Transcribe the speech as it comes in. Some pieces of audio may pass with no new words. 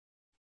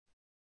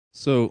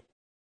So,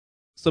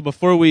 so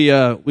before we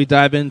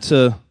dive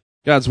into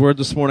God's Word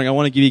this morning, I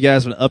want to give you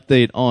guys an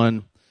update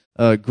on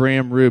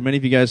Graham Rue. Many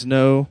of you guys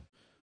know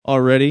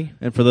already,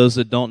 and for those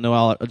that don't know,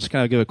 I'll just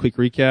kind of give a quick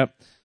recap.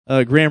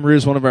 Graham Rue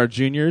is one of our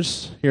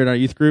juniors here in our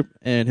youth group,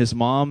 and his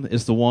mom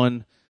is the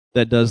one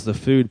that does the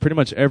food pretty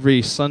much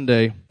every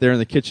Sunday there in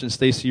the kitchen,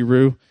 Stacy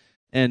Rue.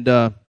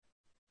 And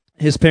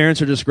his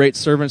parents are just great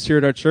servants here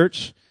at our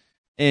church.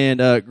 And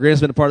Graham's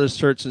been a part of this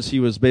church since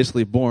he was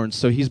basically born,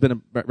 so he's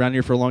been around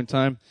here for a long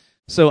time.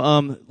 So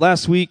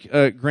last week,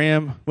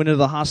 Graham went into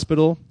the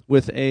hospital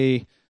with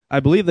I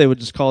believe they would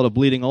just call it a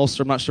bleeding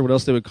ulcer. I'm not sure what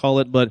else they would call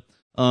it, but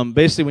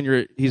basically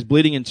when he's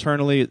bleeding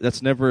internally,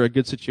 that's never a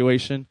good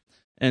situation.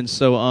 And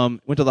so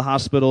went to the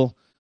hospital.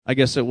 I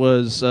guess it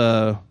was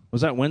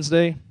that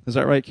Wednesday? Is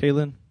that right,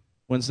 Kaylin?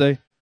 Wednesday?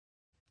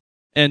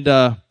 And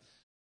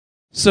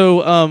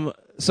so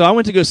I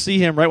went to go see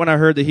him right when I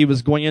heard that he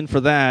was going in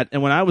for that.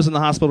 And when I was in the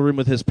hospital room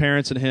with his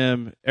parents and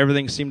him,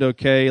 everything seemed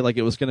okay, like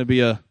it was going to be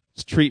a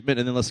treatment,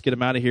 and then let's get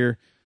him out of here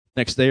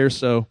next day or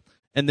so.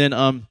 And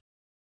then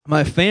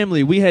my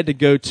family, we had to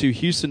go to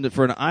Houston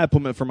for an eye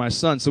appointment for my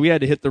son, so we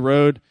had to hit the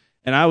road.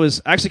 And I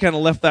was actually kind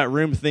of left that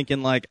room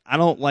thinking, like, I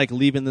don't like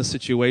leaving this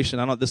situation.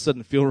 This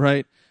doesn't feel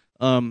right.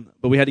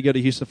 But we had to go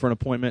to Houston for an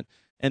appointment.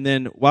 And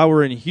then while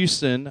we're in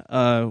Houston,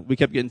 we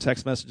kept getting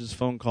text messages,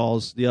 phone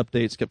calls, the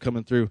updates kept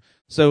coming through.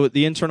 So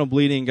the internal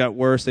bleeding got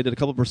worse. They did a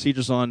couple of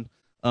procedures on,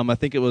 I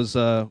think it was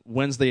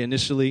Wednesday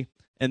initially.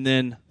 And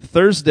then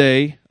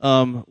Thursday,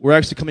 we're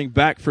actually coming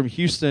back from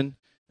Houston,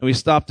 and we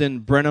stopped in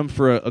Brenham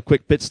for a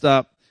quick pit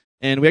stop.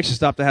 And we actually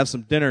stopped to have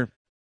some dinner.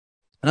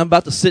 And I'm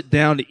about to sit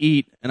down to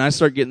eat, and I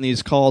start getting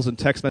these calls and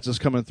text messages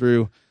coming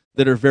through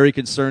that are very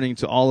concerning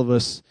to all of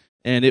us.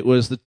 And it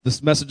was the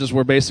messages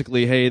were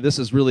basically, hey, this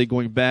is really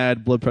going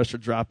bad, blood pressure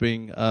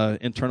dropping,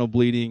 internal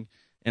bleeding,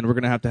 and we're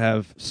going to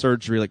have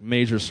surgery, like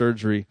major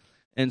surgery.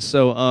 And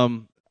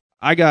so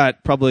I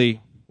got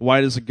probably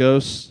white as a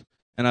ghost,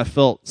 and I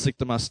felt sick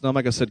to my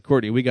stomach. I said,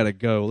 Courtney, we got to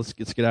go. Let's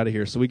get out of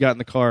here. So we got in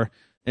the car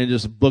and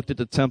just booked it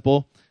to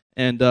Temple.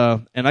 And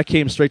I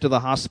came straight to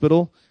the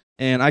hospital,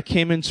 and I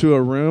came into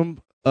a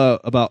room,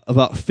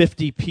 about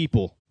 50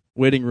 people,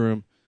 waiting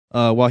room,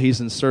 while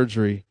he's in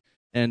surgery.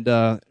 And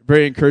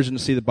very encouraging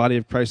to see the body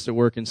of Christ at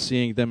work and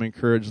seeing them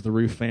encourage the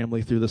Rue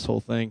family through this whole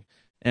thing.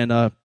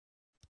 And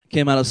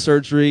came out of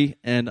surgery,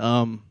 and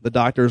the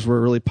doctors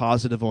were really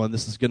positive on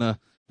this is going to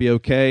be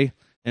okay.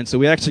 And so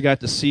we actually got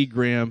to see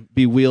Graham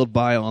be wheeled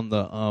by on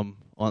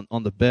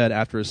the bed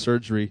after his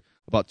surgery,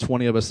 about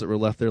 20 of us that were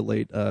left there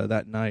late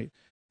that night,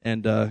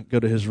 and go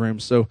to his room.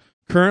 So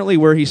currently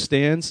where he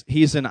stands,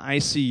 he's in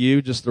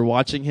ICU, just they're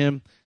watching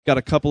him. Got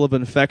a couple of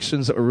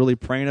infections that we're really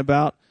praying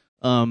about.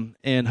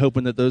 And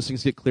hoping that those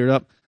things get cleared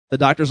up. The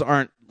doctors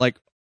aren't like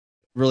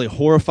really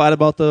horrified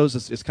about those.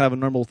 It's kind of a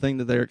normal thing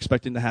that they're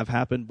expecting to have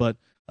happen, but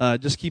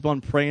just keep on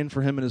praying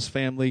for him and his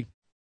family.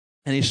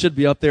 And he should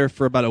be up there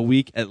for about a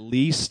week at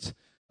least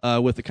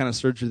with the kind of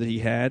surgery that he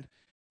had.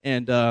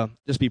 And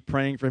just be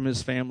praying for him and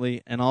his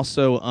family. And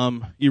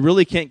also, you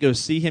really can't go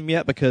see him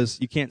yet because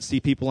you can't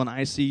see people in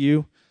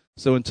ICU.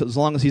 So as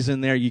long as he's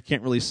in there, you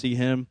can't really see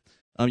him.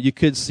 You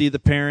could see the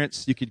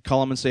parents. You could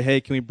call them and say,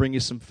 hey, can we bring you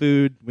some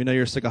food? We know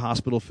you're sick of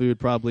hospital food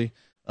probably.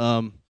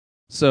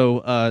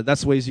 So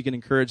that's ways you can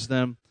encourage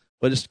them.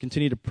 But just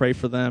continue to pray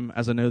for them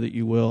as I know that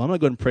you will. I'm going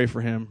to go ahead and pray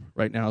for him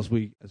right now as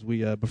we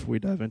before we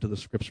dive into the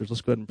scriptures.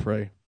 Let's go ahead and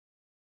pray.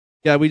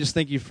 God, we just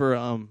thank you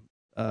for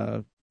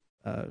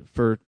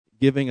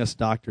giving us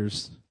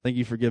doctors. Thank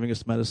you for giving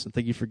us medicine.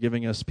 Thank you for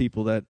giving us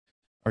people that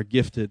are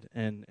gifted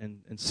and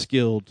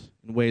skilled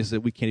in ways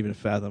that we can't even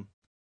fathom.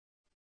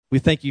 We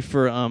thank you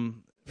for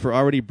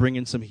already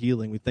bringing some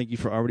healing. We thank you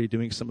for already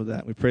doing some of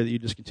that. We pray that you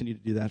just continue to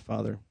do that,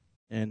 Father.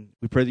 And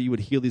we pray that you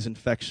would heal these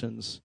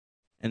infections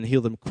and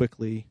heal them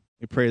quickly.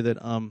 We pray that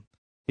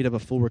he'd have a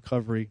full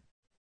recovery.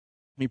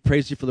 We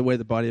praise you for the way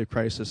the body of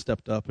Christ has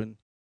stepped up and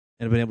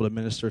been able to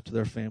minister to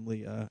their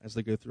family as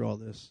they go through all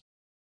this.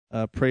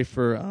 Pray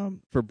for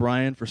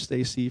Brian, for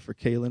Stacy, for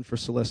Kaylin, for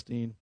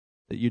Celestine,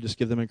 that you just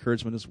give them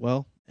encouragement as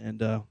well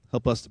and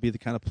help us to be the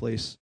kind of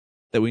place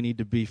that we need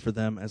to be for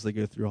them as they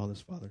go through all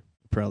this, Father.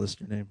 We pray all this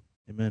in your name.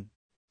 Amen.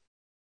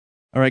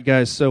 All right,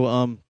 guys.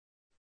 So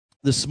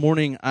this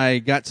morning I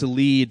got to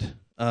lead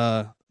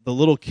the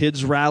little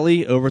kids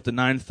rally over at the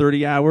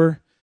 9:30 hour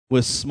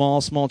with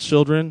small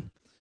children.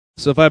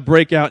 So if I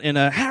break out in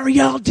a "How are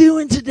y'all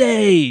doing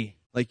today?"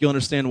 like you'll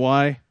understand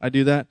why I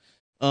do that.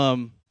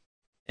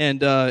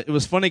 And it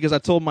was funny because I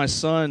told my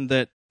son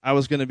that I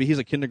was going to be. He's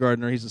a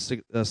kindergartner. He's a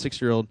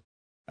 6-year-old.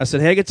 I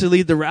said, hey, I get to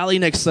lead the rally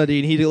next Sunday,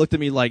 and he looked at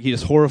me like he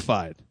was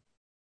horrified.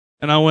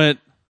 And I went,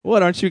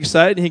 what, aren't you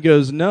excited? And he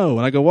goes, no.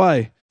 And I go, why?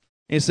 And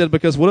he said,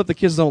 because what if the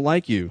kids don't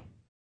like you?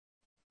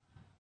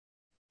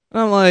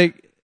 And I'm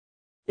like,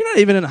 you're not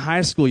even in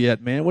high school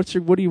yet, man. What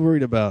are you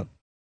worried about?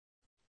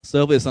 So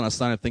hopefully it's not a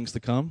sign of things to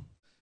come.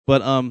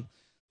 But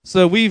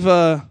so we've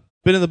been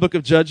in the book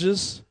of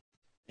Judges,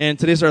 and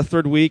today's our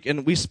third week.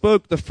 And we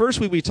spoke, the first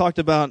week we talked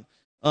about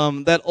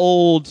that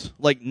old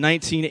like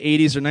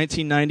 1980s or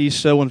 1990s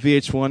show on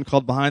VH1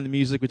 called Behind the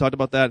Music. We talked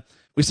about that.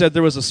 We said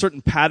there was a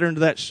certain pattern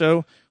to that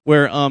show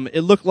where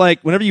it looked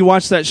like whenever you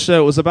watched that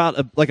show, it was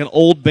about like an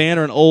old band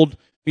or an old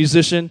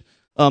musician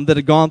that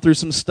had gone through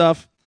some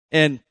stuff.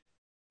 And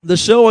the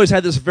show always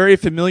had this very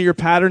familiar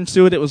pattern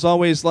to it. It was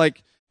always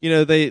like,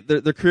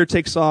 their career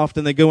takes off,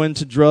 then they go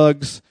into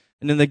drugs,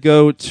 and then they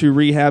go to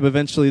rehab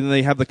eventually, then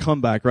they have the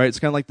comeback, right? It's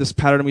kind of like this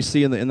pattern we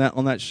see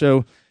on that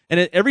show.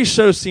 And every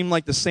show seemed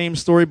like the same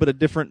story, but a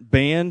different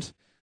band.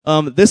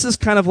 This is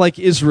kind of like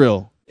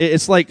Israel.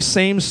 It's like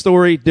same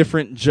story,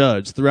 different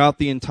judge throughout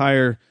the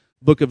entire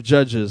book of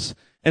Judges.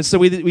 And so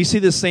we see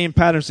the same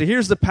pattern. So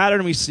here's the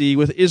pattern we see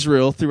with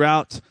Israel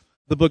throughout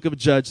the book of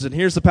Judges. And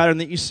here's the pattern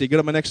that you see. Go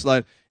to my next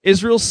slide.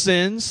 Israel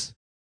sins.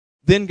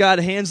 Then God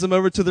hands them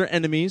over to their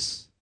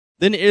enemies.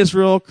 Then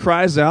Israel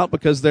cries out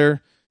because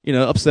they're,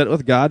 upset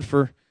with God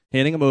for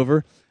handing them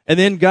over. And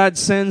then God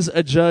sends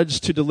a judge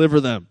to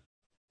deliver them.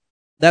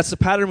 That's the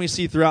pattern we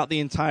see throughout the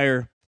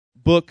entire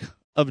book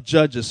of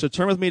Judges. So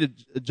turn with me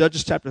to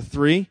Judges chapter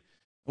 3. And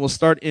we'll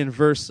start in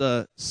verse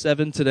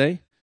 7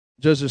 today.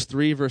 Judges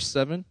 3, verse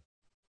 7.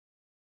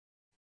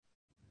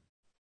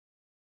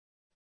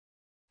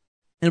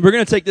 And we're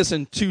going to take this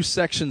in two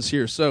sections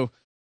here. So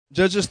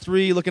Judges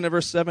 3, looking at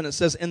verse 7, it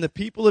says, "And the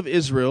people of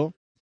Israel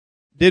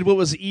did what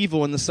was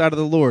evil in the sight of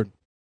the Lord.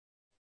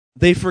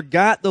 They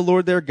forgot the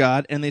Lord their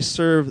God, and they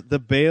served the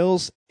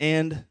Baals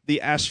and the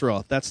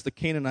Asheroth." That's the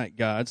Canaanite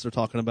gods they're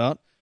talking about.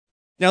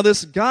 Now,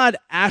 this god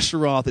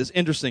Asheroth is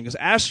interesting, because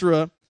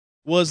Asherah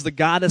was the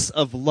goddess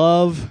of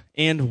love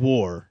and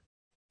war.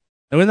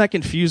 Now, isn't that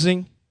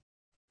confusing?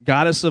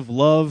 Goddess of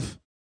love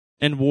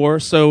and war.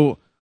 So,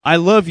 I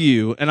love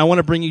you, and I want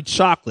to bring you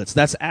chocolates.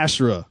 That's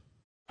Asherah.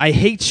 I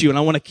hate you, and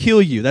I want to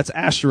kill you. That's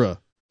Asherah.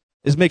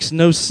 This makes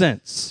no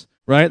sense,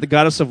 right? The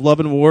goddess of love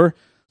and war.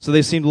 So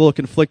they seemed a little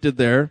conflicted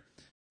there.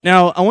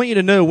 Now, I want you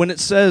to know when it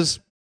says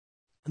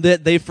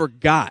that they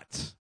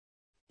forgot,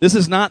 this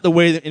is not the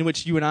way in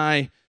which you and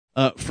I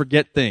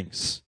forget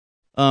things.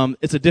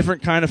 It's a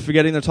different kind of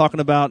forgetting they're talking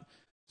about.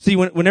 See,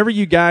 whenever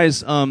you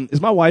guys,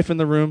 is my wife in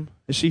the room?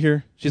 Is she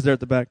here? She's there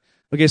at the back.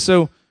 Okay,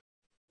 so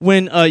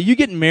when you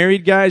get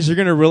married, guys, you're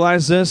going to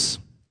realize this.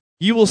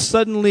 You will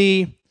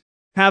suddenly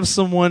have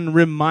someone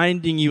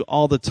reminding you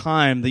all the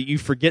time that you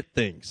forget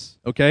things,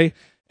 okay?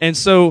 And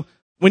so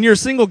when you're a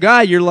single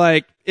guy, you're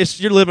like,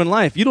 you're living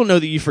life. You don't know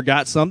that you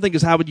forgot something,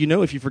 because how would you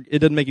know if it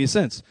doesn't make any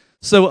sense?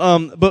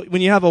 So, but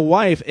when you have a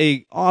wife,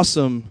 a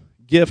awesome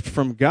gift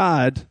from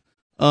God,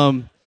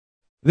 that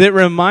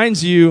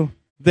reminds you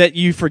that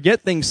you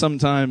forget things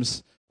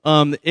sometimes,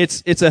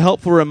 it's a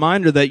helpful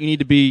reminder that you need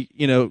to be,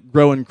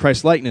 grow in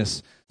Christ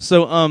likeness.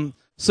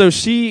 So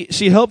she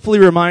helpfully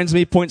reminds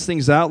me, points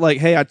things out like,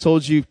 hey, I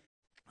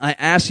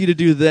asked you to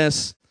do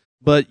this,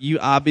 but you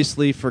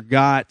obviously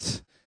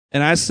forgot.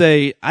 And I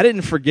say, I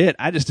didn't forget,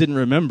 I just didn't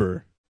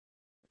remember.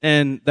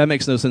 And that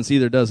makes no sense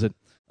either, does it?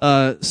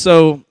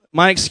 So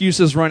my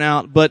excuses run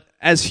out, but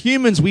as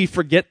humans, we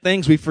forget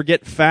things, we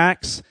forget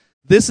facts.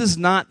 This is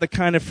not the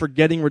kind of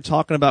forgetting we're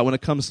talking about when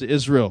it comes to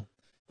Israel.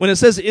 When it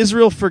says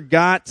Israel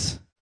forgot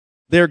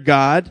their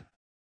God,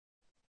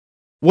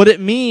 what it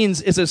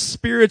means is a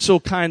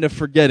spiritual kind of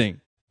forgetting.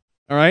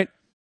 All right?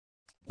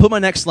 Put my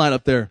next slide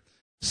up there.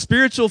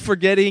 Spiritual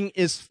forgetting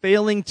is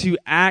failing to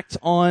act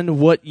on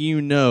what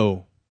you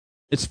know.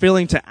 It's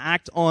failing to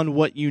act on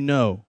what you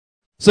know.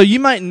 So you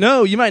might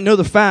know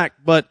the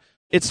fact, but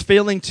it's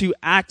failing to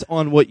act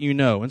on what you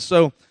know. And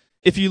so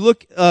if you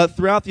look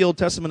throughout the Old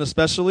Testament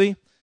especially,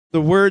 the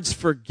words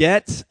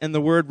forget and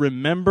the word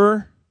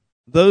remember,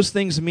 those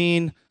things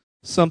mean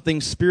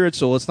something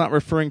spiritual. It's not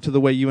referring to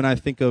the way you and I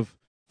think of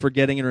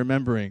forgetting and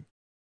remembering.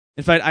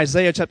 In fact,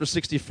 Isaiah chapter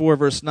 64,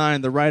 verse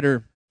 9, the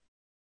writer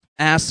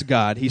asks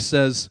God, he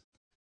says,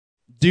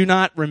 "Do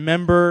not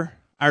remember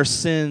our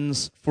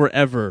sins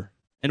forever."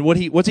 And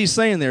what's he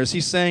saying there? Is he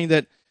saying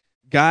that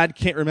God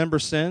can't remember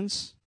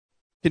sins?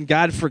 Can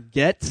God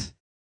forget?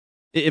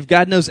 If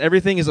God knows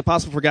everything, is it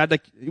possible for God to...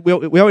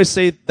 We always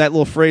say that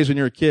little phrase when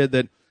you're a kid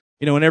that,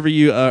 whenever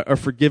you are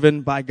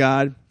forgiven by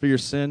God for your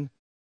sin,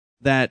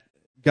 that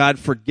God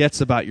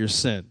forgets about your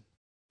sin.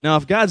 Now,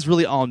 if God's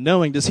really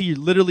all-knowing, does he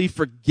literally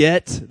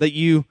forget that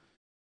you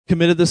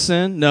committed the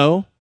sin?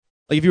 No.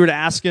 Like if you were to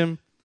ask him,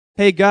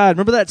 "Hey, God,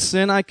 remember that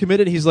sin I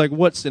committed?" He's like,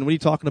 "What sin? What are you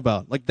talking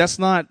about?" Like, that's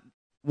not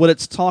what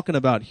it's talking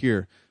about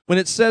here. When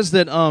it says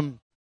that,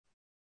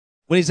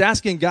 when he's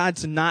asking God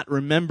to not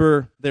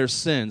remember their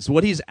sins,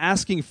 what he's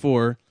asking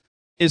for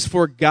is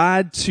for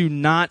God to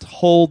not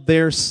hold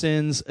their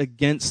sins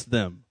against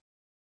them.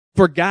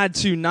 For God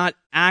to not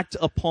act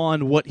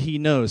upon what he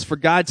knows. For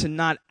God to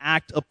not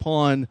act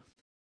upon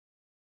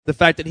the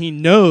fact that he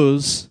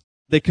knows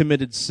they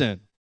committed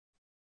sin.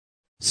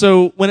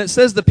 So when it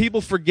says the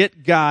people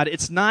forget God,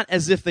 it's not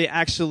as if they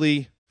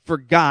actually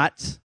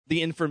forgot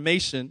the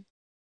information.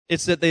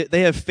 It's that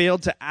they have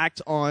failed to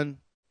act on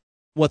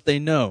what they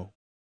know.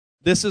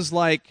 This is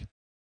like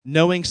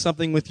knowing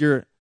something with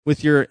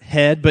your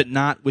head, but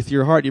not with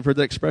your heart. You've heard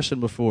that expression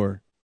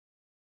before.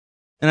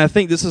 And I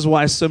think this is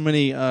why so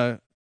many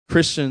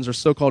Christians or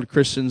so-called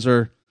Christians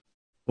are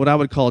what I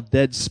would call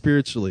dead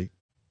spiritually,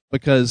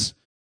 because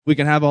we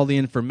can have all the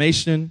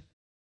information,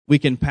 we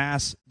can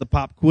pass the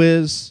pop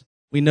quiz,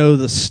 we know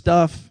the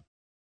stuff,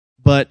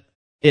 but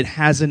it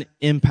hasn't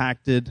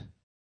impacted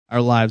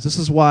our lives. This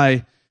is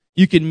why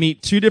you can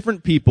meet two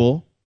different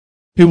people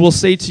who will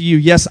say to you,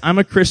 yes, I'm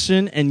a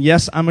Christian, and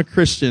yes, I'm a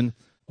Christian,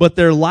 but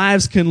their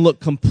lives can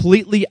look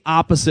completely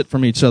opposite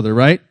from each other,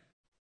 right?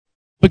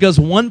 Because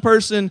one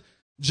person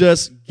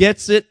just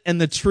gets it, and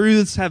the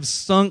truths have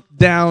sunk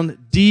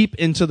down deep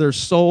into their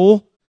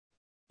soul.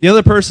 The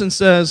other person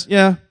says,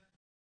 yeah,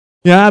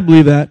 I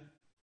believe that.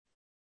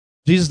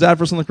 Jesus died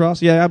for us on the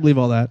cross? Yeah, I believe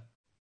all that.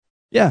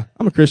 Yeah,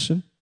 I'm a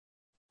Christian.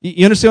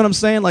 You understand what I'm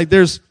saying? Like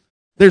there's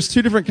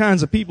two different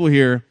kinds of people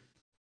here,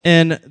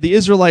 and the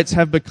Israelites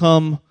have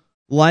become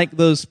like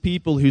those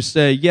people who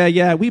say,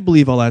 yeah, we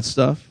believe all that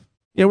stuff.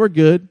 Yeah, we're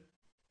good.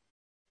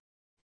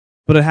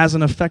 But it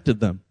hasn't affected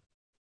them.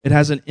 It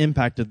hasn't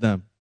impacted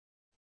them.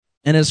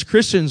 And as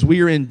Christians, we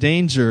are in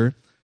danger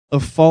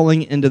of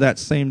falling into that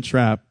same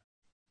trap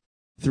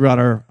throughout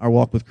our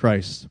walk with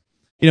Christ.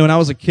 You know, when I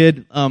was a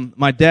kid,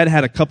 my dad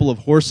had a couple of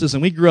horses,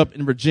 and we grew up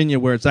in Virginia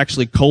where it's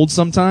actually cold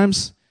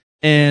sometimes.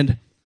 And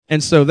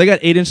so they got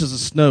 8 inches of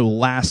snow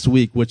last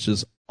week, which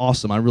is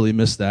awesome. I really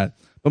missed that.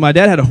 But my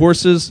dad had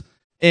horses,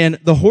 and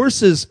the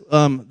horses,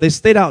 they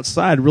stayed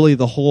outside really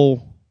the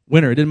whole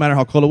winter. It didn't matter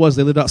how cold it was.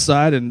 They lived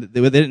outside, and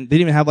they didn't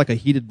even have like a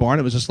heated barn.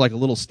 It was just like a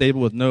little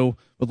stable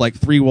with like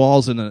 3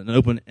 walls and an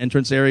open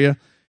entrance area.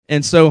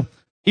 And so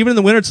even in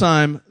the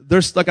wintertime,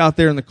 they're stuck out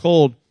there in the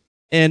cold.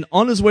 And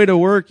on his way to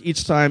work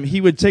each time,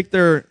 he would take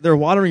their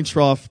watering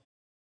trough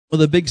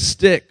with a big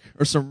stick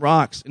or some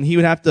rocks, and he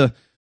would have to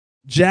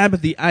jab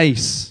at the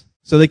ice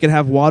so they could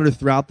have water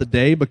throughout the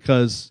day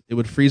because it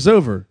would freeze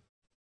over.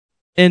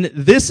 And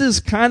this is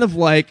kind of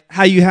like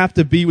how you have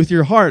to be with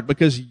your heart,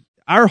 because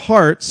our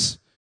hearts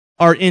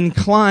are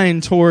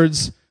inclined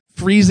towards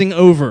freezing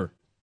over.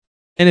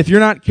 And if you're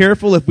not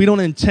careful, if we don't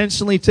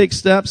intentionally take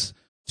steps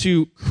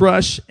to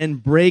crush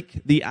and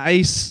break the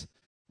ice,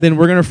 then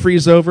we're going to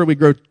freeze over. We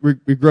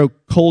grow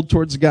cold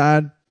towards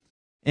God,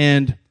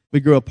 and we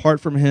grow apart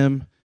from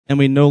Him, and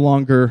we no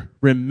longer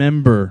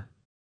remember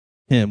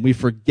Him. We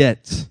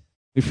forget.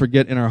 We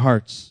forget in our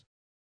hearts.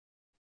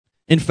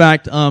 In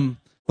fact,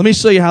 let me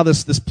show you how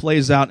this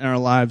plays out in our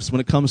lives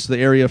when it comes to the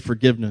area of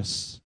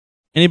forgiveness.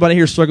 Anybody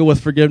here struggle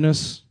with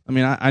forgiveness? I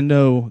mean, I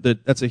know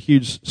that that's a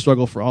huge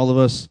struggle for all of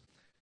us.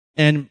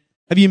 And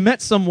have you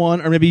met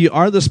someone, or maybe you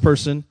are this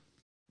person,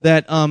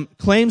 that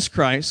claims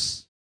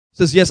Christ,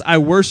 says, yes, I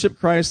worship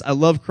Christ, I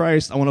love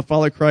Christ, I want to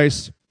follow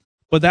Christ,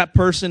 but that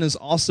person is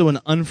also an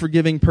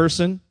unforgiving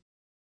person?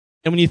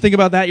 And when you think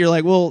about that, you're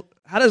like, well,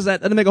 how does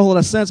that doesn't make a whole lot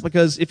of sense,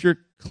 because if you're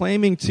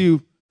claiming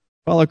to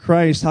follow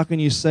Christ, how can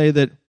you say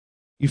that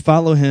you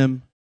follow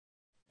Him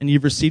and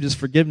you've received His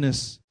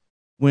forgiveness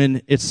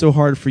when it's so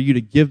hard for you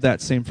to give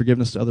that same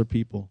forgiveness to other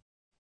people?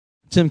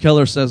 Tim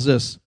Keller says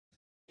this: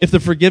 if the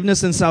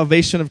forgiveness and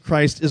salvation of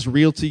Christ is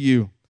real to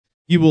you,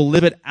 you will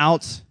live it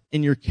out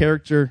in your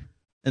character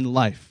and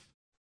life.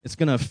 It's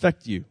going to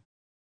affect you.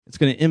 It's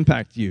going to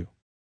impact you.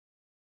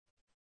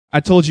 I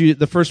told you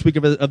the first week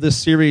of this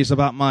series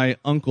about my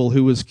uncle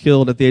who was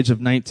killed at the age of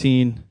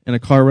 19 in a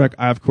car wreck.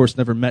 I, of course,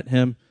 never met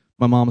him.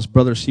 My mom's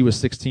brother, she was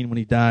 16 when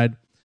he died.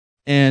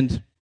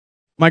 And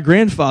my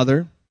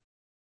grandfather,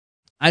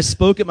 I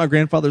spoke at my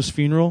grandfather's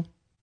funeral,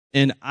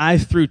 and I,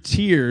 through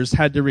tears,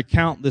 had to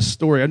recount this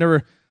story. I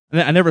never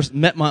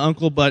met my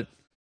uncle, but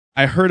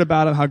I heard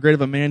about him, how great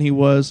of a man he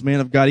was,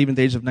 man of God, even at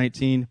the age of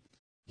 19.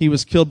 He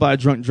was killed by a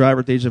drunk driver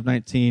at the age of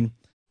 19.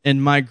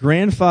 And my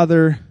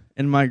grandfather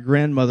and my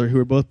grandmother, who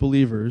were both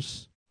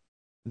believers,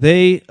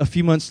 they, a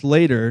few months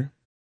later,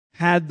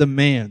 had the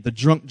man, the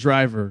drunk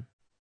driver,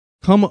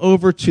 come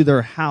over to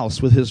their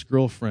house with his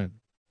girlfriend,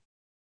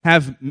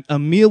 have a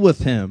meal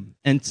with him,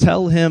 and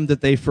tell him that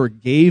they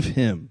forgave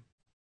him.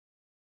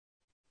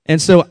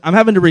 And so I'm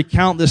having to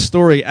recount this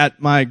story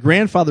at my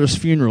grandfather's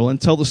funeral and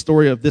tell the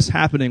story of this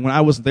happening when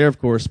I wasn't there, of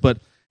course.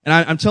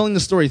 I'm telling the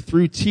story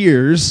through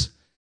tears,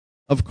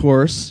 of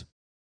course,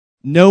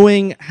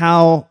 knowing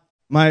how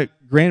my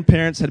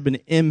grandparents had been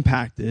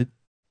impacted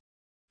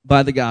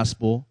by the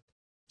gospel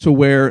to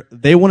where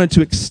they wanted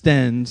to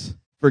extend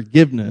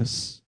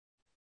forgiveness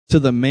to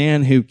the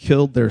man who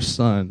killed their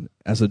son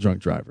as a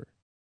drunk driver.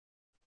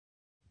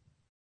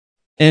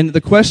 And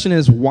the question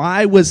is,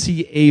 why was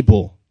he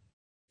able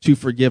to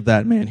forgive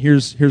that man?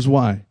 Here's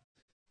why.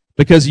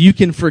 Because you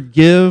can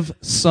forgive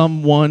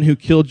someone who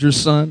killed your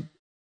son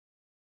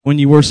when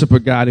you worship a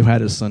God who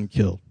had his son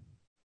killed.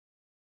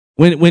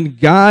 When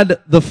God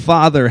the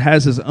Father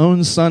has his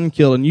own son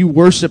killed and you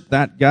worship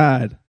that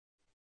God,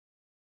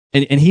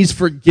 and he's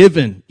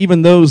forgiven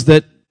even those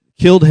that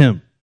killed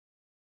him.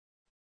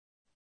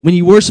 When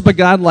you worship a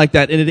God like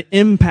that, and it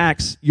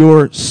impacts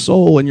your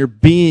soul and your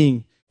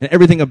being and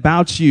everything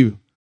about you,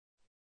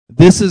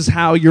 this is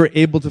how you're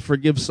able to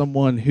forgive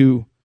someone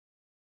who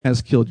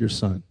has killed your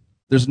son.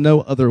 There's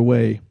no other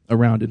way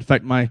around it. In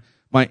fact, my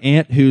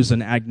aunt, who's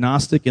an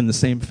agnostic in the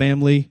same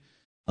family,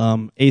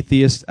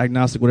 atheist,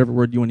 agnostic, whatever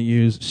word you want to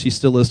use. She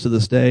still is to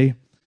this day.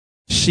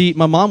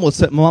 My mom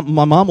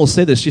will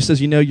say this. She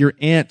says, your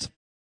aunt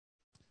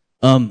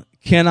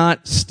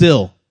cannot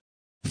still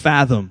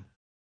fathom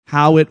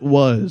how it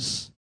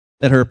was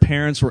that her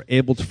parents were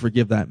able to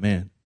forgive that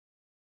man.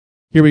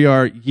 Here we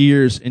are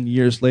years and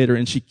years later,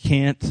 and she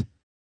can't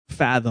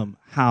fathom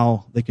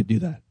how they could do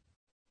that.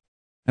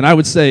 And I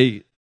would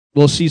say,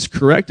 well, she's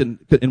correct,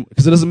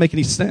 because it doesn't make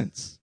any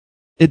sense.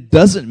 It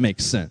doesn't make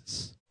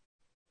sense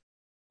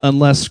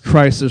unless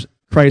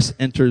Christ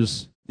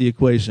enters the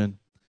equation.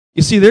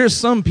 You see, there's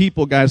some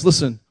people, guys,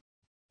 listen,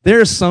 there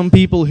are some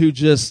people who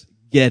just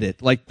get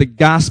it. Like the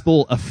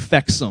gospel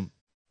affects them.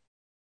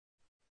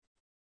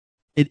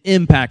 It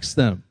impacts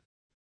them.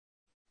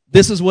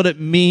 This is what it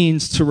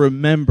means to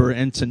remember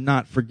and to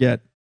not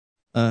forget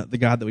the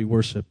God that we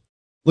worship.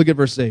 Look at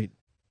verse 8.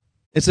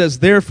 It says,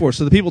 therefore,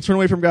 so the people turn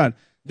away from God.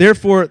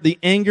 Therefore, the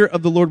anger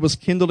of the Lord was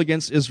kindled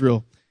against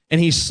Israel, and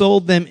he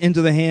sold them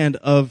into the hand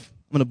of,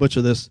 I'm going to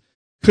butcher this,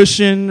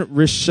 Cushan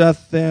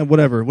Rishathaim,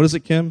 whatever. What is it,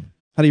 Kim?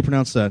 How do you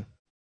pronounce that?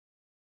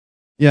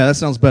 Yeah, that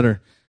sounds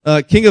better.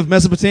 King of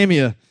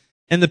Mesopotamia.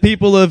 And the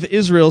people of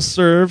Israel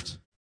served,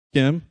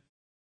 Kim,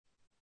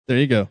 there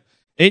you go,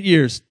 8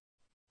 years.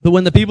 But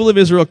when the people of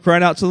Israel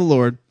cried out to the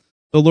Lord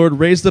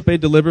raised up a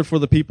deliverer for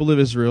the people of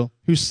Israel,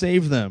 who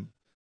saved them.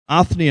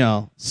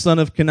 Othniel, son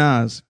of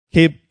Kenaz,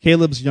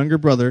 Caleb's younger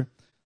brother,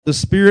 the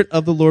Spirit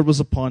of the Lord was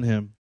upon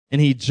him, and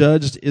he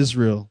judged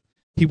Israel.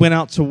 He went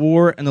out to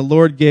war, and the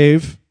Lord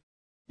gave,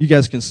 you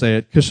guys can say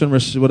it, Cushan,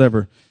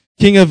 whatever,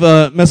 king of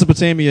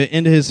Mesopotamia,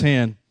 into his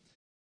hand.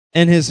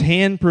 And his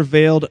hand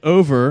prevailed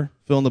over,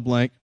 fill in the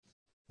blank,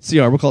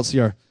 CR, we'll call it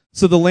CR.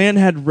 So the land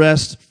had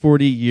rest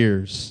 40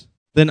 years.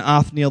 Then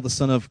Othniel, the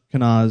son of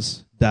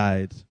Kenaz,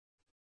 died.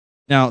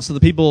 Now, so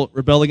the people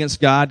rebel against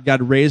God.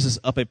 God raises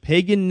up a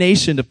pagan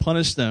nation to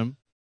punish them.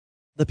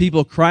 The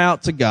people cry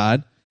out to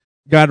God.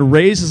 God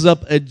raises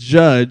up a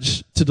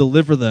judge to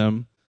deliver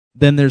them.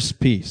 Then there's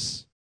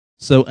peace.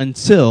 So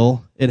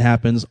until it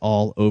happens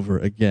all over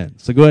again.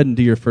 So go ahead and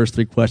do your first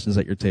 3 questions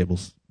at your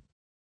tables.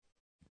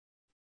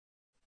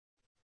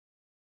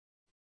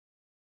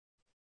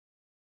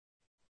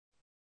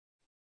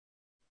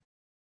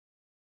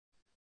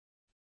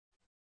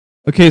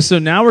 Okay, so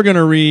now we're going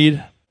to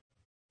read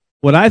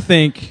what I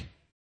think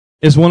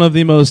is one of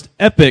the most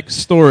epic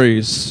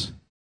stories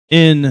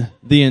in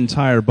the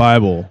entire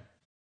Bible.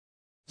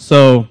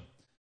 So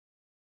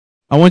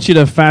I want you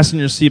to fasten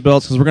your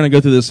seatbelts because we're going to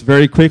go through this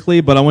very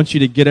quickly, but I want you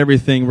to get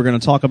everything we're going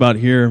to talk about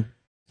here.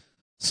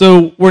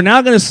 So we're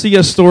now going to see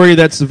a story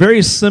that's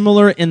very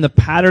similar in the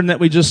pattern that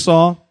we just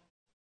saw,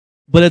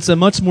 but it's a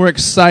much more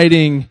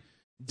exciting,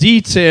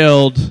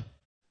 detailed,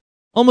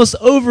 almost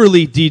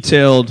overly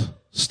detailed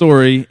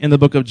story in the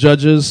book of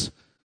Judges.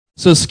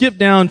 So skip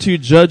down to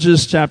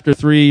Judges chapter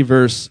 3,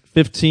 verse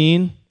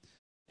 15.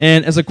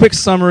 And as a quick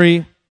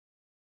summary,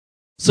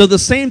 so the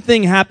same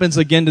thing happens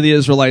again to the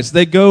Israelites.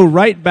 They go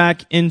right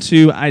back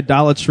into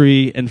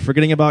idolatry and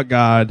forgetting about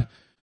God,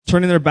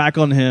 turning their back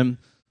on him.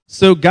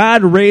 So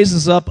God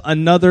raises up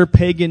another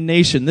pagan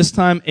nation, this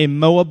time a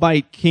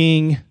Moabite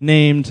king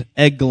named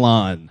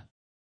Eglon.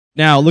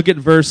 Now look at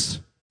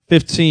verse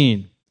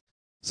 15.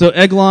 So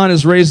Eglon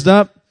is raised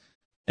up.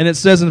 And it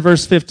says in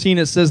verse 15,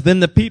 it says, then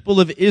the people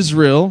of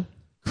Israel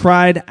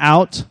cried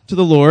out to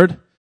the Lord,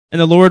 and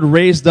the Lord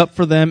raised up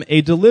for them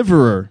a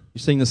deliverer.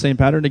 You're seeing the same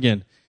pattern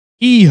again.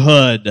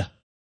 Ehud,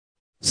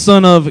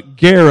 son of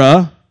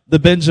Gera, the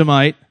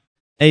Benjamite,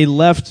 a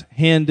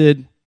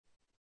left-handed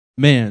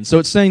man. So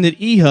it's saying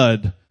that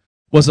Ehud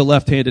was a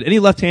left-handed. Any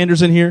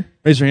left-handers in here?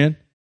 Raise your hand.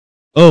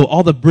 Oh,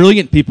 all the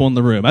brilliant people in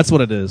the room. That's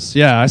what it is.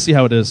 Yeah, I see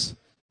how it is.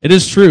 It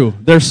is true.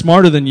 They're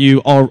smarter than you,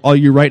 all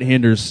you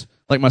right-handers,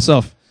 like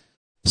myself.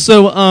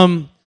 So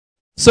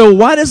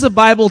why does the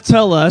Bible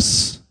tell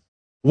us,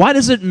 why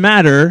does it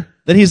matter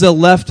that he's a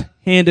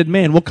left-handed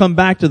man? We'll come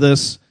back to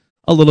this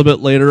a little bit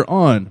later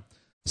on.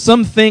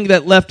 Some think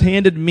that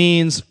left-handed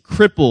means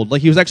crippled,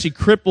 like he was actually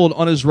crippled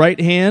on his right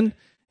hand,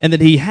 and that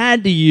he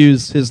had to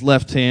use his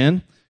left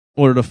hand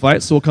in order to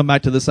fight. So we'll come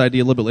back to this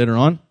idea a little bit later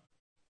on.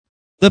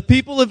 The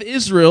people of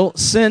Israel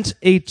sent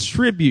a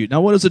tribute.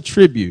 Now what is a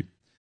tribute?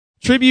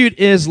 Tribute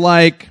is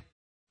like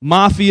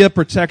mafia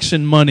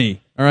protection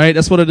money. All right,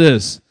 that's what it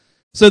is.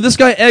 So this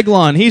guy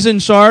Eglon, he's in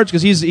charge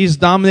because he's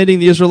dominating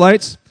the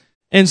Israelites.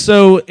 And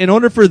so in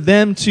order for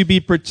them to be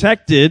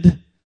protected,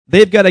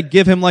 they've got to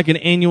give him like an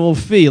annual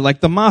fee, like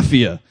the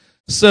mafia.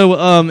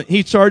 So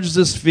he charges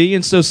this fee,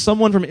 and so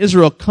someone from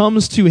Israel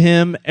comes to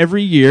him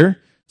every year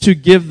to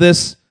give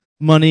this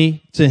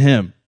money to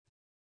him.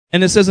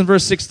 And it says in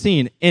verse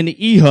 16, and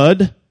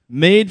Ehud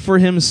made for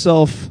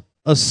himself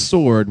a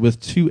sword with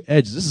 2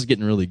 edges. This is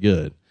getting really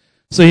good.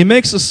 So he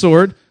makes a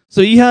sword.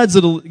 So Ehud's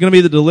going to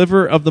be the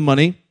deliverer of the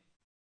money.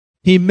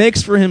 He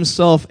makes for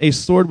himself a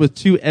sword with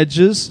 2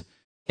 edges,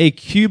 a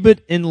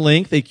cubit in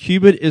length. A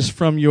cubit is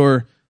from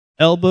your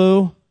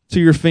elbow to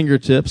your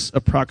fingertips,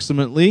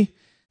 approximately.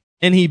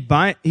 And he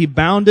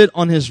bound it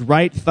on his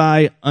right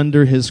thigh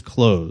under his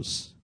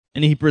clothes.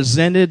 And he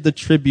presented the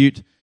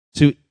tribute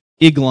to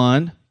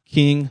Eglon,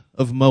 king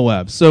of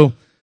Moab. So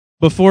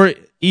before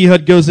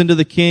Ehud goes into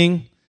the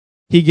king,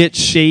 he gets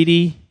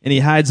shady and he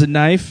hides a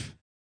knife.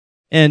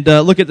 And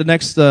look at the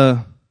next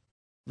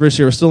verse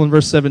here. We're still in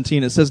verse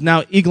 17. It says,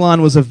 now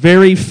Eglon was a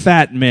very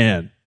fat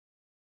man.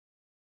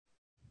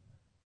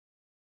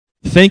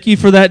 Thank you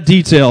for that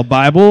detail,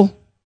 Bible.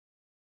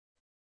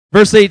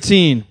 Verse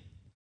 18.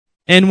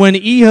 And when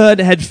Ehud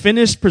had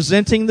finished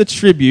presenting the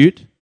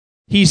tribute,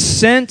 he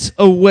sent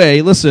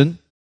away, listen,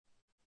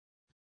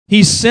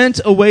 he sent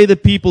away the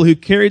people who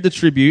carried the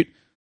tribute,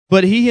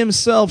 but he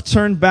himself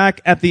turned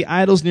back at the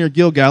idols near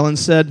Gilgal and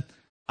said,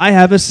 I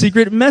have a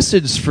secret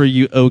message for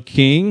you, O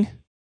king.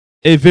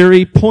 A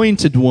very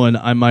pointed one,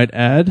 I might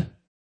add.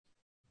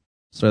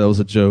 Sorry, that was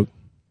a joke.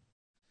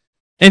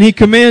 And he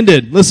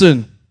commanded,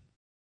 listen,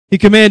 he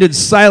commanded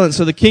silence.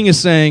 So the king is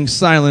saying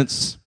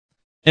silence.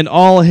 And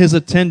all his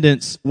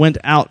attendants went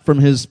out from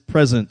his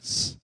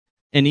presence.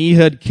 And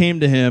Ehud came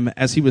to him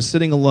as he was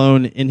sitting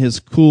alone in his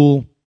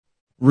cool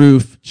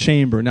roof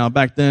chamber. Now,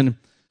 back then,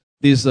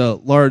 these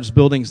large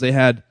buildings, they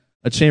had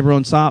a chamber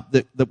on top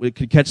that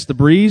could catch the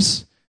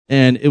breeze,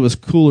 and it was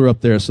cooler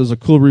up there. So there's a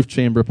cool roof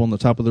chamber up on the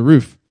top of the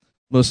roof,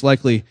 most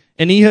likely.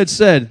 And Ehud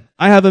said,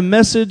 I have a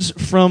message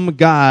from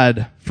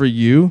God for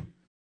you.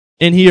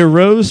 And he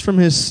arose from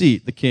his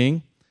seat, the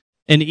king,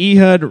 and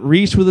Ehud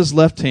reached with his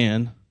left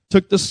hand,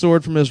 took the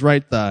sword from his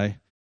right thigh,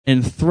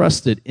 and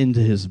thrust it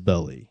into his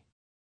belly.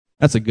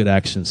 That's a good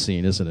action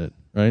scene, isn't it?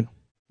 Right?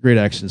 Great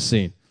action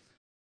scene.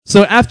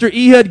 So after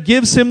Ehud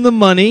gives him the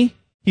money,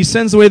 he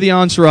sends away the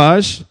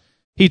entourage,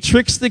 he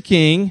tricks the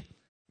king,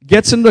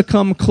 gets him to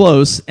come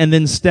close, and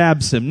then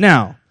stabs him.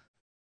 Now,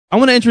 I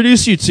want to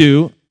introduce you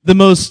to the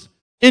most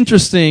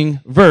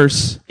interesting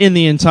verse in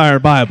the entire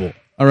Bible.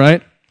 All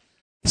right?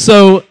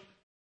 So,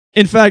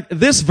 in fact,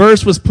 this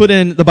verse was put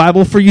in the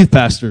Bible for youth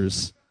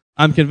pastors.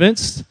 I'm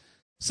convinced.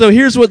 So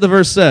here's what the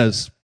verse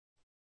says.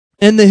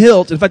 And the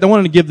hilt, in fact, I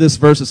wanted to give this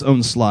verse its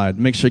own slide,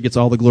 make sure it gets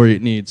all the glory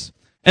it needs.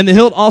 And the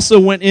hilt also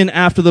went in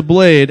after the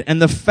blade,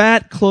 and the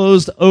fat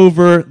closed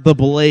over the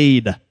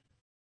blade.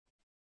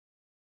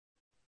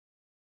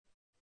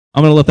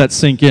 I'm going to let that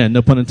sink in,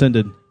 no pun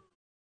intended.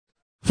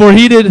 For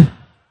he did...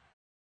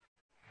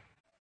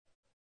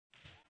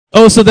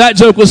 Oh, so that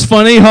joke was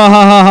funny? Ha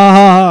ha ha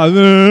ha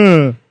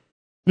ha.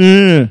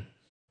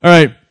 All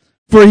right.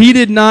 For he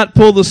did not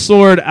pull the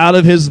sword out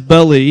of his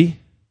belly,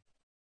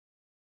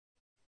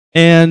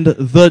 and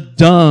the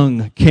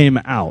dung came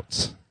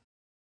out.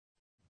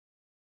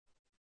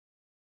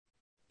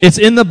 It's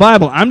in the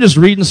Bible. I'm just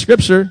reading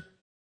Scripture.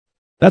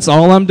 That's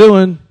all I'm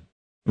doing.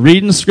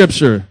 Reading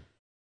Scripture.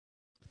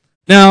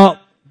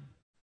 Now,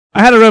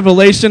 I had a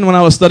revelation when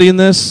I was studying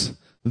this.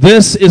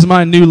 This is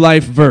my new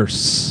life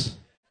verse.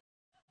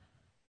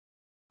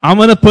 I'm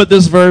going to put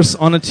this verse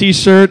on a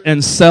t-shirt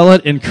and sell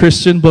it in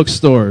Christian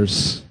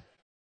bookstores.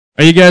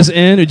 Are you guys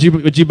in?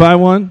 Would you buy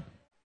one?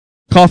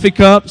 Coffee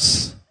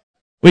cups.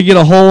 We get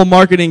a whole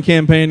marketing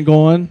campaign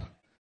going.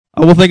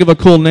 We'll think of a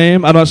cool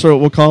name. I'm not sure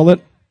what we'll call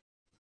it.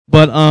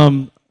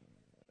 But,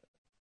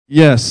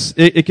 yes,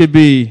 this could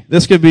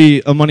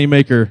be a money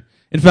maker.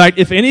 In fact,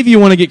 if any of you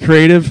want to get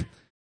creative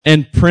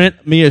and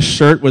print me a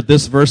shirt with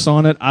this verse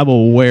on it, I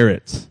will wear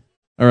it.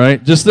 All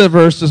right? Just the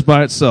verse just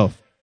by itself.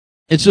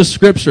 It's just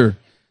Scripture.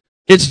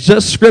 It's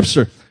just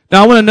Scripture.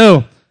 Now, I want to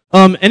know,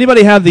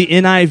 anybody have the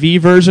NIV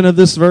version of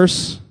this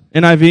verse?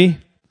 NIV?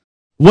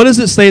 What does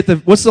it say?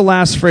 What's the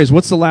last phrase?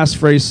 What's the last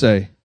phrase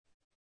say?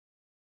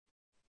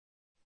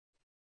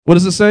 What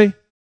does it say?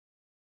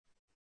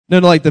 No,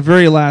 like the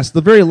very last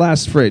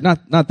phrase.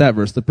 Not that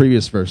verse, the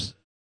previous verse.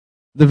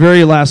 The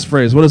very last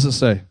phrase. What does it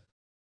say?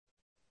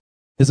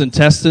 His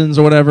intestines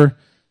or whatever?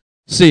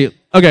 See, the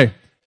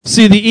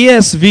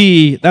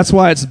ESV, that's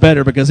why it's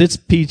better, because it's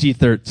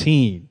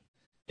PG-13.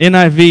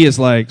 NIV is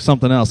like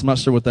something else. I'm not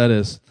sure what that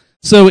is.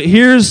 So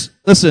here's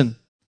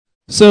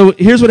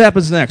what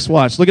happens next.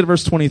 Watch. Look at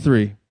verse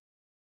 23.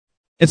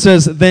 It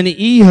says, Then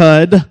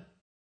Ehud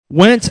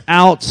went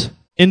out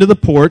into the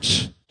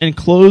porch and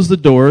closed the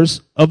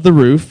doors of the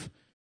roof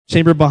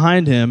chamber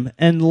behind him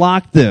and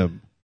locked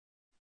them.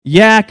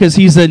 Yeah, because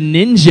he's a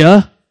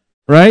ninja,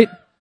 right?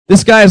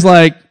 This guy's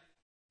like,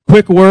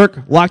 quick work,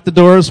 lock the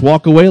doors,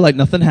 walk away like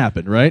nothing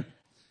happened, right?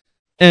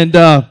 And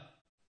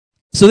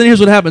so then here's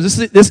what happens.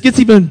 This gets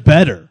even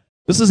better.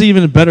 This is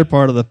even a better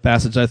part of the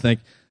passage, I think.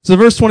 So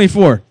verse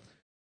 24.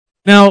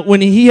 Now,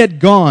 when he had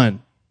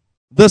gone,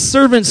 the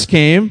servants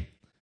came,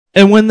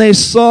 and when they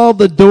saw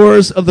the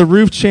doors of the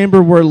roof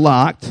chamber were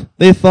locked,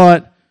 they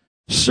thought,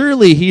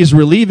 surely he's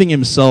relieving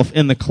himself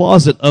in the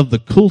closet of the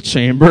cool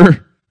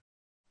chamber.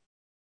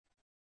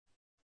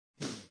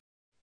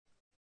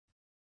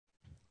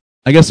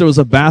 I guess there was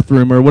a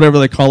bathroom or whatever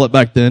they call it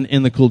back then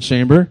in the cool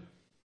chamber.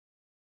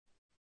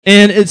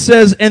 And it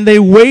says, and they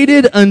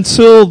waited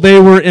until they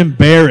were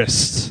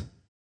embarrassed.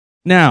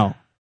 Now,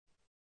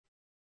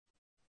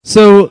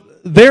 so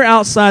they're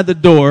outside the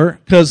door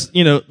because,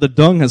 the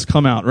dung has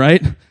come out,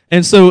 right?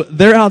 And so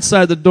they're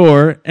outside the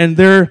door and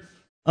they're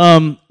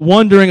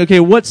wondering, okay,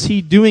 what's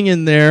he doing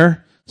in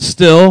there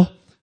still?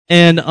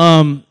 And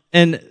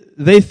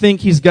they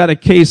think he's got a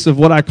case of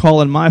what I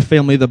call in my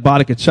family the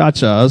vodka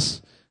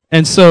cha-chas.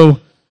 And so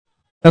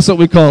that's what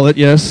we call it,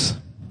 yes.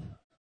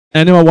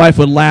 And I knew my wife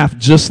would laugh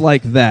just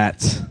like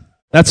that.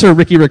 That's her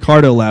Ricky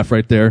Ricardo laugh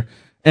right there.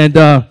 And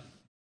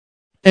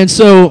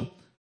so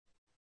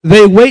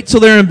they wait till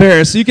they're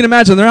embarrassed. So you can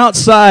imagine they're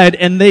outside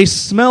and they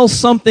smell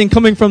something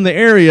coming from the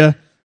area.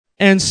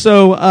 And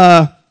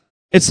so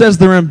it says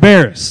they're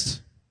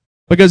embarrassed.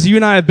 Because you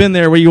and I have been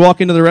there where you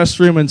walk into the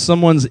restroom and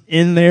someone's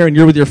in there and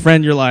you're with your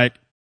friend, you're like,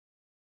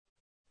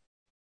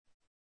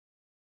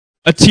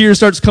 a tear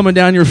starts coming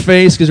down your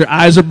face because your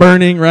eyes are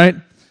burning, right?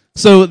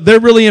 So they're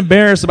really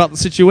embarrassed about the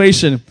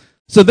situation.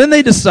 So then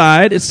they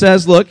decide, it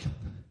says,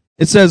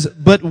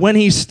 but when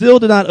he still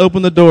did not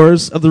open the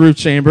doors of the roof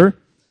chamber,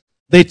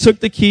 they took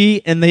the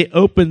key and they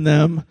opened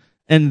them,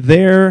 and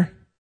there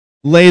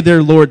lay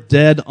their Lord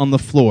dead on the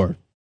floor.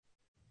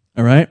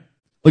 All right?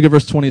 Look at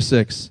verse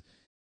 26.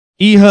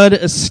 Ehud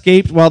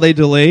escaped while they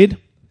delayed,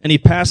 and he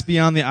passed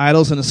beyond the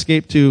idols and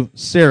escaped to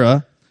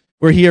Sarah,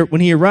 where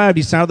when he arrived,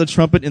 he sounded the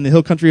trumpet in the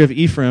hill country of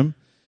Ephraim.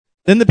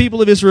 Then the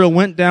people of Israel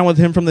went down with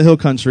him from the hill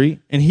country,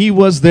 and he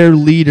was their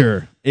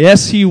leader.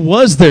 Yes, he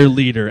was their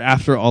leader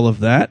after all of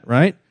that,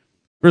 right?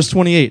 Verse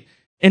 28.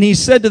 And he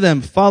said to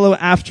them, follow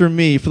after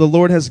me, for the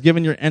Lord has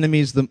given your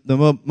enemies,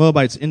 the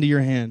Moabites, into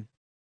your hand.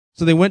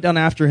 So they went down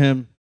after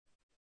him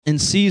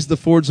and seized the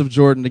fords of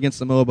Jordan against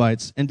the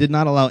Moabites, and did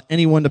not allow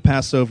anyone to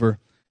pass over.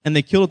 And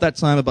they killed at that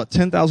time about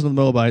 10,000 of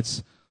the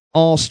Moabites,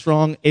 all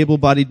strong,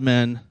 able-bodied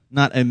men.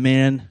 Not a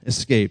man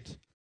escaped.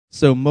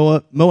 So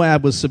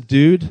Moab was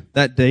subdued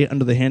that day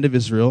under the hand of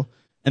Israel,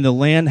 and the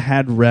land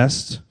had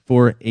rest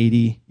for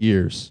 80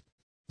 years.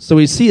 So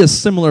we see a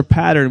similar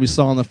pattern we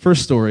saw in the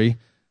first story.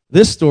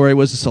 This story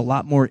was just a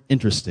lot more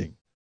interesting.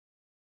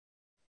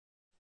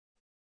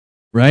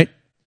 Right?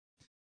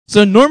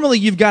 So normally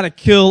you've got to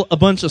kill a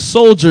bunch of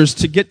soldiers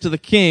to get to the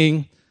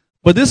king,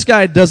 but this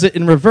guy does it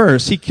in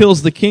reverse. He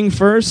kills the king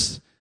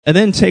first and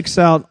then takes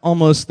out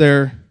almost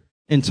their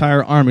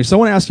entire army. So I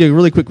want to ask you a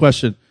really quick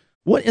question.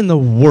 What in the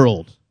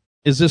world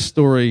is this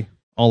story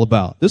all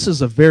about? This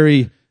is a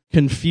very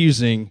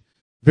confusing,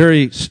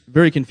 very,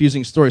 very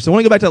confusing story. So I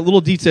want to go back to that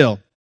little detail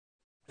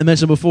I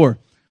mentioned before,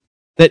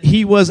 that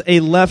he was a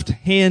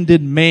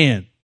left-handed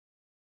man.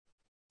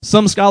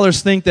 Some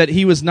scholars think that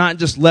he was not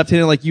just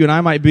left-handed like you and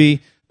I might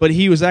be, but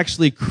he was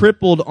actually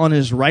crippled on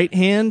his right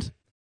hand,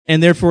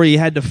 and therefore he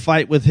had to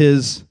fight with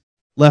his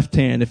left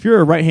hand. If you're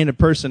a right-handed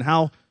person,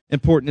 how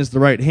important is the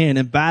right hand?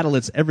 In battle,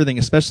 it's everything,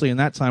 especially in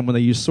that time when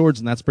they used swords,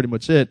 and that's pretty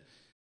much it.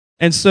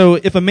 And so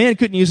if a man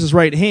couldn't use his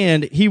right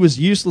hand, he was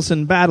useless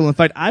in battle. In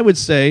fact, I would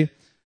say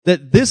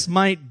that this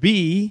might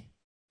be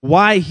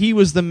why he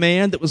was the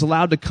man that was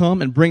allowed to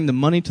come and bring the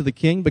money to the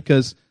king,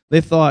 because they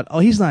thought, oh,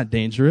 he's not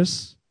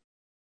dangerous.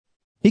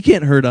 He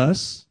can't hurt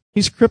us.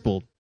 He's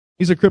crippled.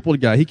 He's a crippled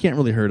guy. He can't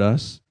really hurt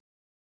us.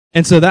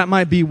 And so that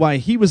might be why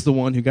he was the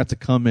one who got to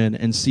come in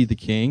and see the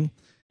king,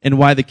 and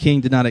why the king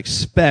did not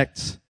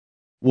expect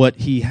what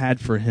he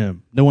had for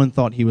him. No one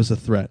thought he was a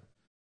threat.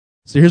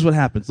 So here's what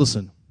happens.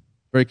 Listen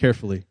very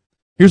carefully.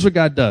 Here's what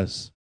God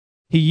does.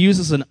 He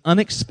uses an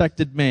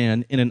unexpected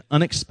man in an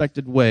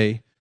unexpected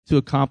way to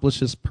accomplish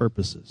his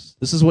purposes.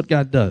 This is what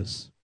God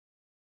does.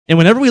 And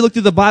whenever we look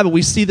through the Bible,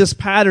 we see this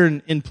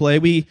pattern in play.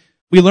 We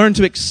learn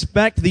to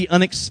expect the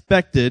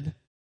unexpected.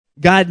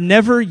 God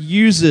never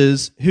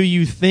uses who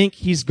you think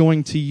he's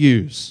going to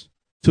use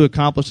to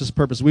accomplish his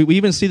purpose. We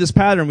even see this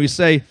pattern. We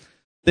say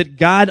that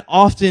God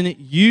often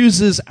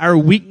uses our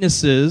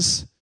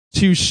weaknesses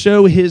to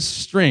show his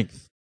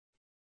strength.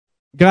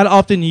 God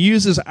often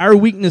uses our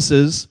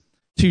weaknesses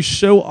to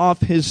show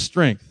off his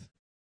strength.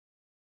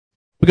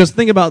 Because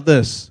think about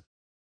this.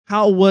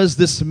 How was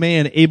this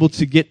man able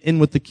to get in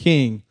with the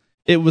king?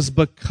 It was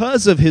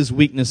because of his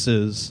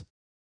weaknesses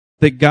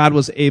that God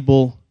was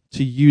able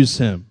to use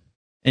him,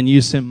 and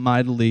use him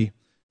mightily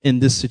in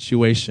this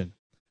situation.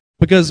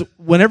 Because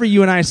whenever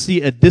you and I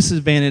see a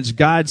disadvantage,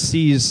 God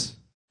sees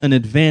an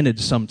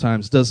advantage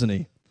sometimes, doesn't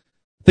he?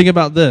 Think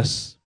about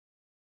this.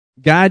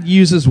 God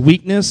uses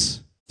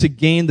weakness to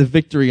gain the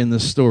victory in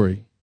this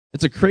story.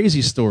 It's a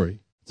crazy story.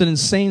 It's an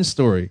insane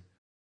story.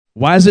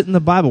 Why is it in the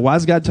Bible? Why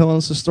is God telling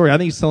us this story? I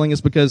think he's telling us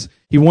because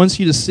he wants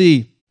you to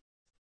see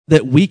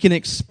that we can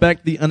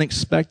expect the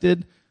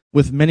unexpected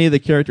with many of the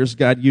characters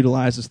God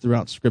utilizes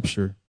throughout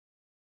Scripture.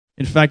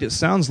 In fact, it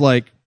sounds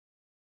like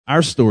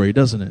our story,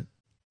 doesn't it?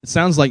 It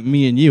sounds like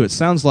me and you. It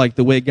sounds like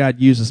the way God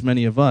uses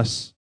many of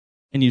us.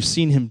 And you've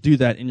seen him do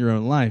that in your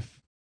own life.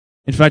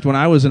 In fact, when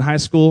I was in high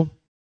school,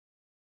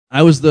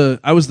 I was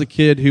the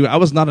kid who, I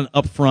was not an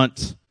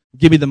upfront,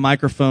 give me the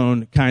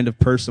microphone kind of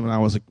person when I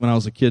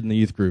was a kid in the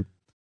youth group.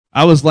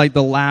 I was like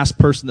the last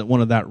person that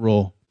wanted that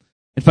role.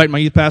 In fact, my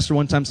youth pastor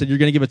one time said, you're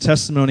going to give a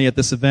testimony at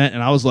this event.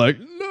 And I was like,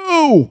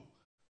 no,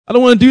 I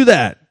don't want to do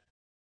that.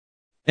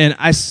 And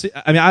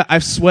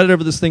I've sweated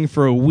over this thing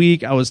for a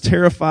week. I was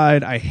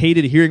terrified. I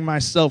hated hearing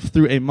myself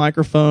through a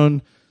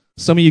microphone.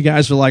 Some of you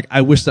guys are like,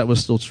 I wish that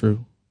was still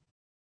true.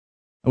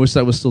 I wish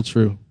that was still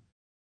true.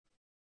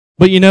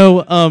 But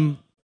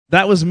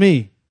that was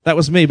me. That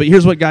was me. But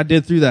here's what God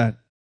did through that.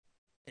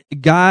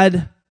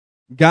 God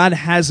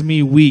has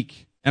me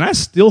weak. And I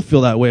still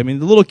feel that way. I mean,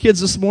 the little kids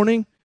this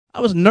morning,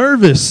 I was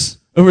nervous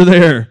over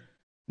there.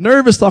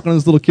 Nervous talking to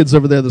those little kids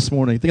over there this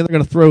morning, thinking they're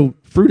going to throw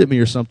fruit at me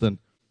or something.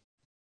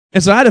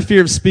 And so I had a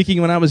fear of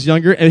speaking when I was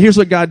younger. And here's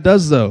what God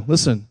does, though.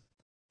 Listen,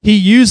 He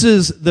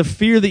uses the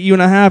fear that you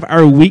and I have,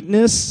 our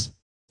weakness,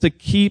 to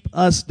keep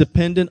us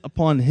dependent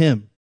upon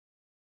Him.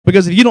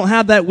 Because if you don't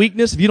have that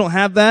weakness, if you don't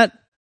have that,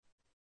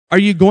 are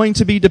you going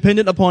to be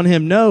dependent upon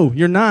Him? No,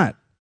 you're not.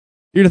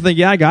 You're going to think,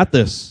 yeah, I got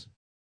this.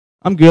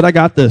 I'm good, I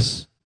got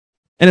this.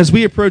 And as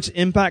we approach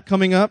Impact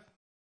coming up,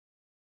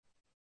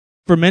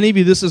 for many of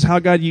you, this is how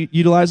God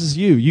utilizes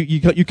you.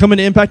 You come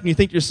into Impact and you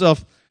think to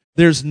yourself,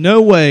 there's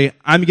no way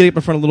I'm getting up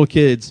in front of little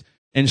kids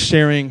and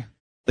sharing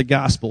the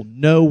gospel.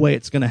 No way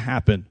it's going to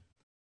happen.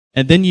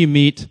 And then you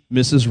meet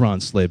Mrs.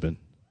 Ronslaben.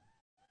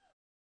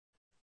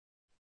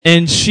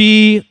 And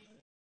she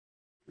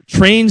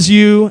trains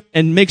you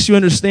and makes you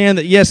understand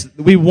that, yes,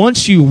 we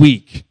want you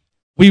weak.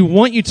 We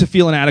want you to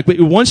feel inadequate.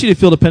 We want you to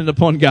feel dependent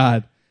upon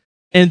God.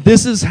 And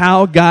this is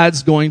how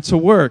God's going to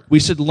work. We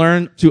should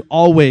learn to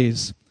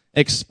always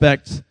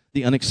expect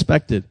the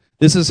unexpected.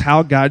 This is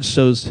how God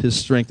shows His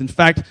strength. In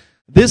fact,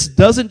 this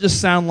doesn't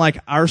just sound like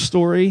our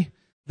story.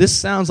 This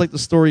sounds like the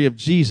story of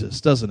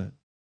Jesus, doesn't it?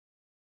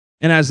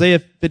 In Isaiah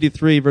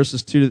 53,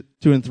 verses 2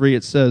 and 3,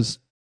 it says,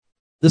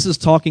 this is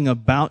talking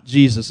about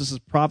Jesus. This is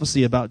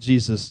prophecy about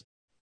Jesus.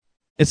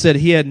 It said,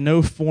 He had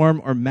no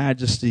form or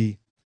majesty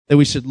that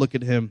we should look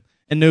at Him,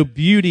 and no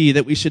beauty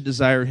that we should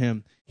desire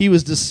Him. He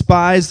was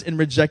despised and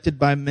rejected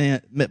by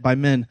men,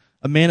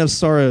 a man of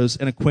sorrows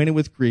and acquainted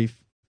with grief.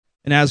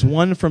 And as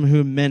one from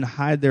whom men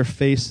hide their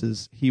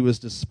faces, He was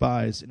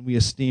despised, and we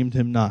esteemed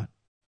Him not.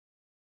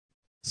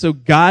 So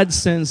God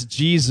sends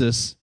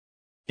Jesus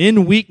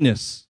in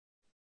weakness,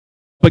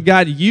 but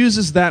God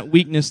uses that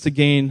weakness to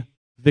gain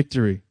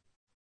victory.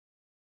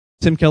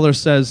 Tim Keller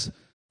says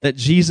that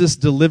Jesus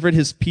delivered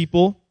His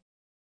people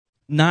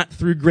not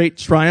through great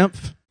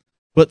triumph,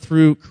 but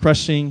through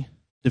crushing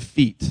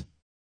defeat.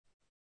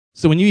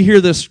 So when you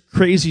hear this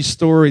crazy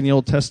story in the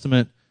Old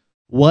Testament,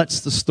 what's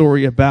the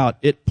story about?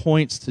 It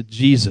points to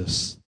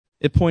Jesus.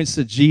 It points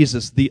to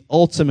Jesus, the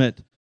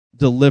ultimate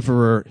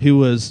deliverer who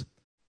was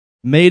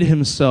made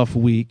Himself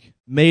weak,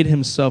 made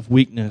Himself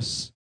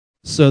weakness,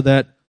 so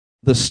that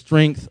the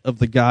strength of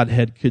the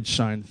Godhead could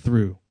shine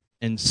through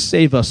and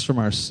save us from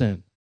our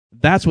sin.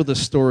 That's what the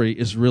story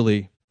is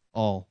really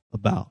all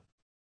about.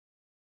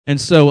 And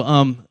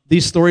so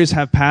these stories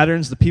have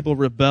patterns. The people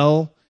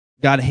rebel.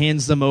 God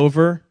hands them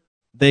over.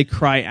 They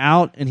cry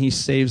out, and He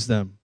saves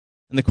them.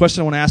 And the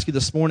question I want to ask you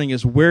this morning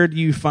is, where do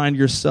you find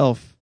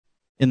yourself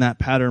in that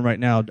pattern right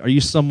now? Are you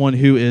someone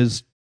who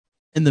is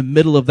in the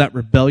middle of that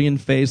rebellion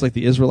phase like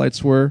the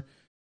Israelites were?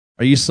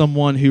 Are you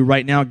someone who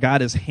right now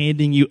God is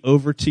handing you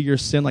over to your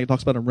sin, like it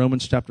talks about in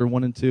Romans chapter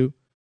 1 and 2?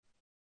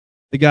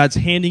 That God's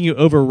handing you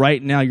over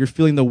right now. You're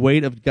feeling the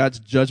weight of God's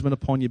judgment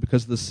upon you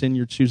because of the sin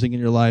you're choosing in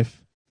your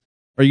life.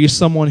 Are you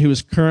someone who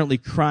is currently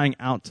crying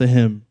out to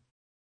Him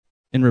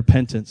in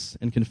repentance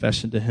and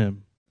confession to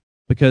Him?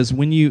 Because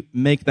when you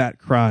make that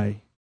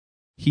cry,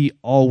 He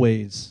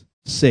always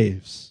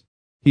saves.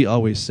 He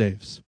always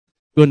saves.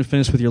 Go ahead and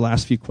finish with your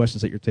last few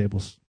questions at your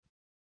tables.